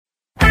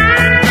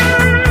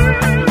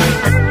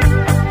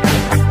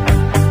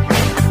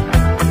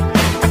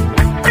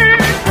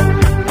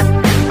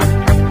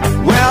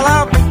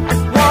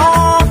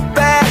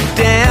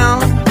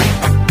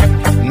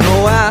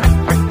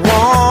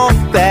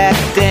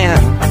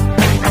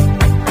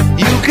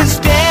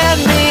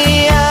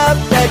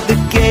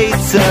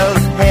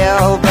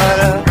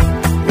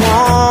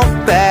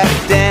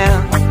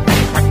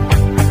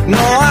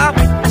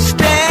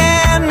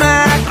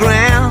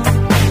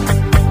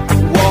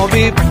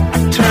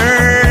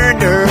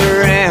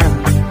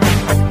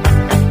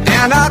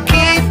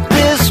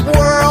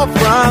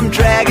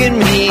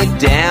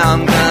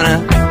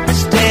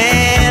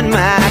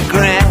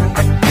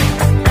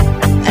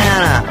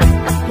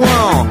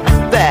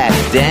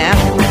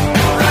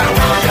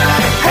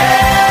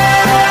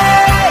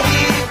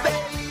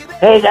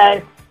Hey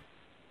guys,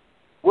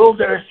 Will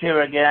Durst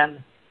here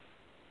again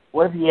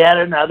with yet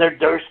another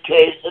Durst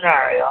case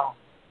scenario.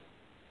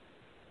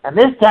 And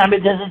this time,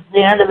 because it's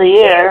the end of the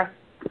year,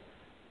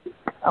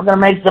 I'm going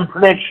to make some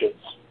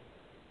predictions.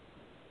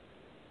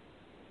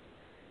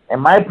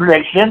 And my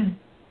prediction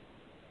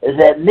is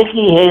that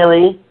Nikki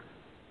Haley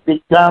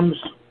becomes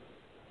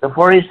the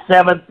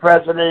 47th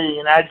President of the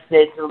United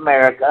States of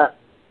America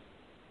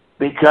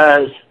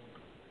because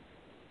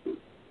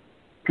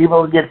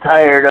people get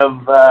tired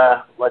of,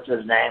 what's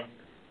his name?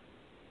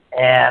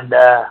 And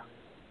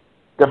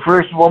the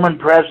first woman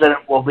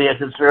president will be a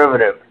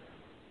conservative,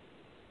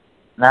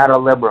 not a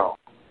liberal.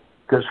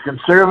 Because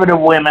conservative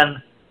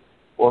women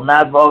will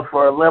not vote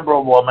for a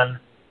liberal woman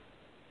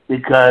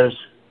because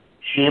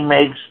she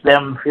makes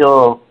them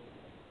feel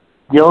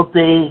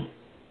guilty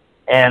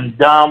and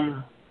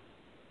dumb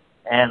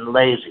and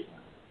lazy.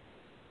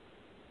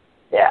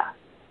 Yeah.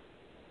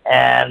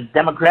 And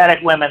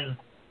Democratic women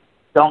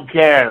don't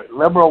care.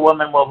 Liberal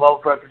women will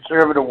vote for a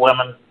conservative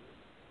woman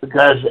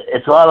because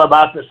it's all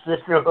about the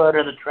sisterhood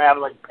of the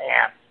traveling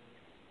pants.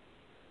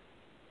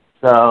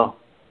 So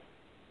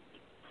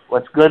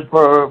what's good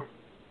for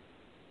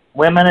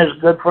women is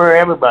good for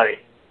everybody.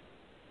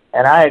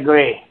 And I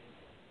agree.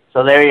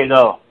 So there you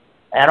go.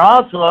 And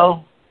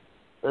also,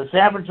 the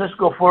San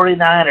Francisco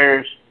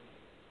 49ers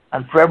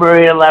on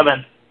February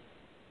 11th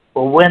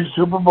will win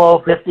Super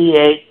Bowl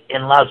 58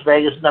 in Las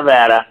Vegas,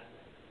 Nevada.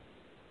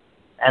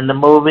 And the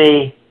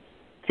movie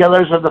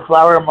Killers of the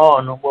Flower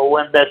Moon will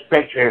win Best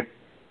Picture,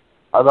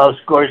 although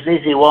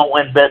Scorsese won't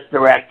win Best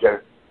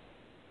Director.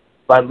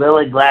 But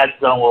Lily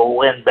Gladstone will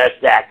win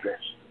Best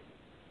Actress.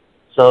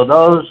 So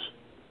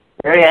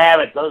there you have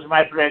it. Those are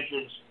my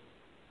predictions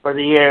for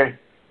the year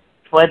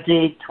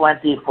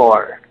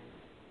 2024,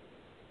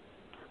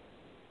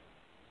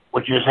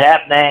 which is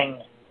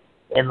happening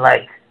in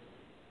like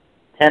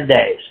 10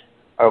 days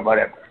or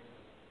whatever.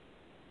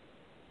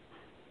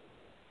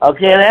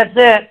 Okay, that's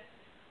it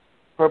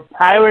for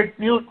Pirate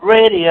Butte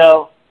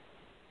Radio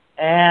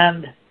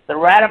and the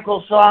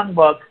Radical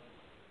Songbook.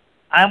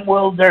 I'm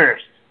Will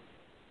Durst.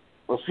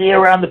 We'll see you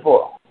around the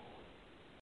pool.